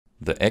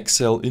The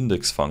Excel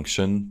index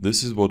function,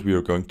 this is what we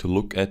are going to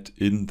look at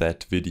in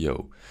that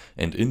video.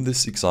 And in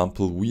this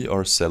example, we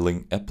are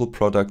selling Apple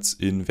products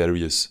in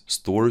various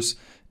stores,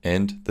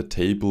 and the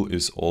table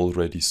is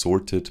already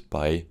sorted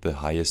by the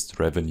highest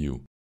revenue.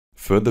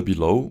 Further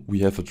below,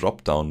 we have a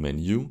drop-down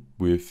menu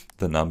with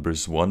the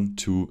numbers 1,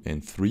 2,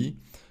 and 3.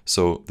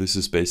 So this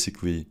is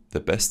basically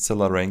the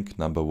bestseller rank.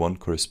 Number 1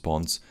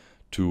 corresponds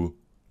to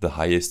the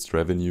highest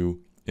revenue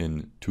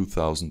in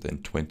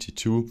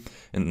 2022.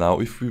 And now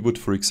if we would,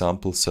 for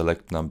example,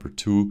 select number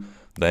 2,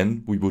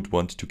 then we would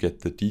want to get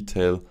the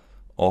detail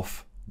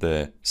of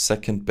the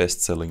second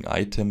best-selling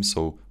item.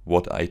 So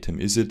what item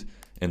is it,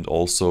 and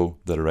also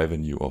the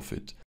revenue of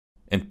it.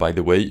 And by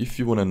the way, if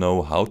you want to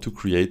know how to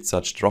create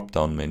such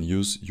drop-down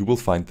menus, you will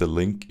find the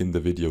link in the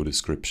video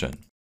description.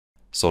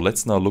 So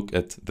let's now look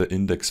at the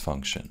index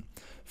function.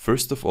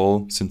 First of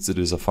all, since it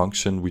is a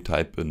function, we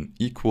type an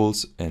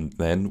equals and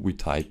then we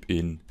type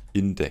in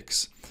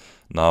index.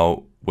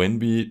 Now, when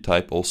we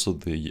type also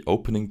the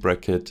opening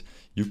bracket,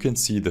 you can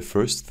see the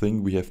first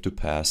thing we have to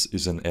pass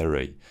is an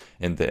array.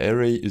 And the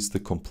array is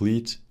the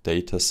complete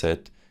data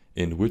set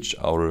in which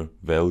our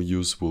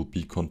values will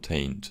be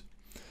contained.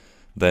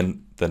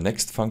 Then the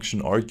next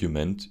function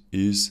argument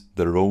is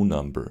the row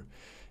number.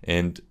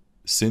 And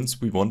since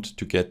we want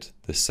to get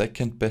the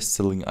second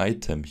best-selling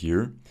item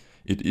here,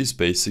 it is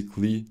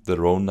basically the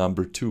row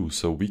number 2.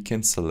 So we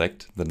can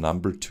select the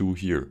number 2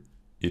 here.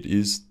 It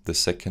is the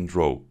second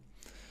row.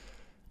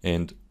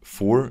 And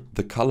for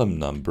the column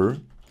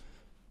number,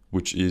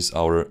 which is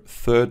our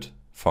third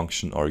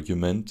function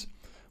argument,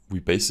 we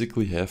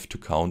basically have to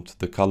count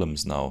the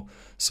columns now.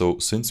 So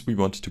since we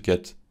want to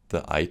get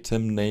the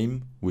item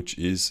name, which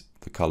is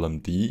the column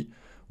D,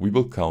 we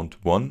will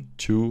count 1,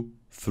 2,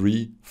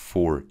 3,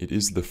 4. It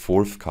is the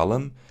fourth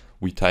column.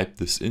 We type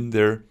this in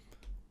there,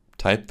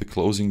 type the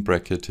closing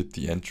bracket, hit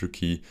the enter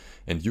key,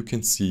 and you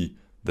can see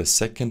the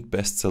second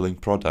best-selling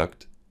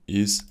product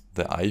is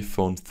the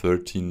iPhone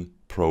 13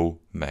 Pro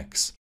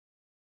Max.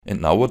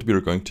 And now what we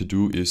are going to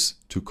do is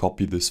to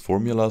copy this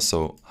formula.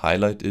 So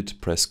highlight it,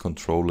 press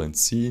Ctrl and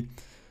C,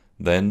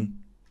 then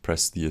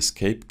press the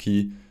escape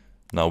key.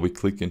 Now we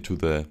click into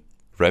the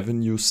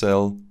revenue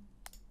cell.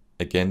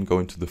 Again, go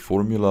into the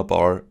formula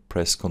bar,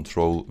 press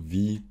Ctrl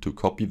V to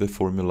copy the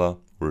formula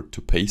or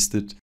to paste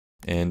it.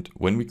 And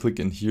when we click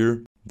in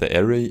here, the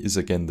array is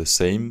again the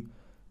same.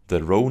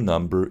 The row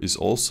number is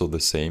also the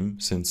same,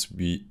 since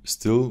we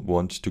still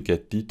want to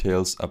get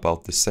details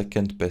about the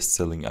second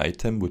best-selling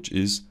item, which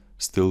is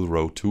still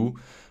row 2,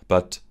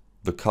 but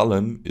the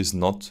column is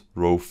not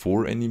row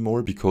 4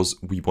 anymore because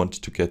we want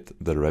to get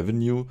the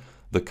revenue.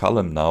 The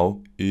column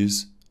now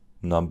is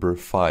number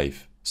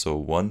 5. So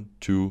 1,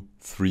 2,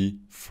 3,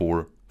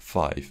 4,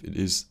 5. It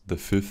is the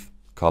fifth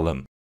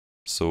column.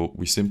 So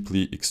we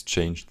simply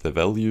exchange the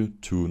value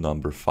to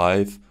number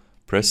 5,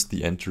 press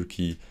the enter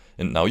key,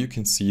 and now you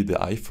can see the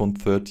iPhone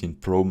 13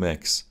 Pro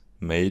Max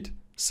made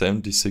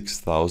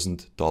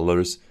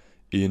 $76,000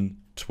 in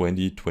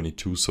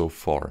 2022 so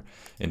far.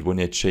 And when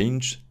I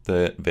change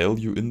the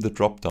value in the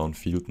drop-down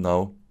field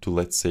now to,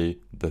 let's say,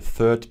 the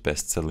third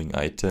best-selling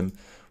item,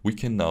 we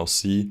can now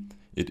see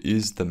it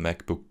is the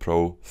MacBook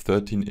Pro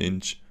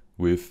 13-inch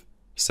with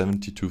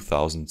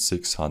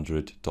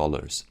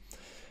 $72,600.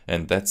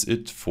 And that's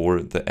it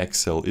for the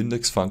Excel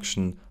index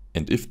function.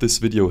 And if this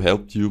video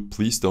helped you,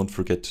 please don't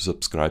forget to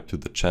subscribe to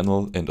the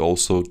channel and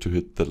also to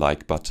hit the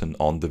like button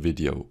on the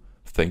video.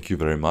 Thank you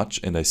very much,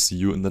 and I see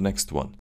you in the next one.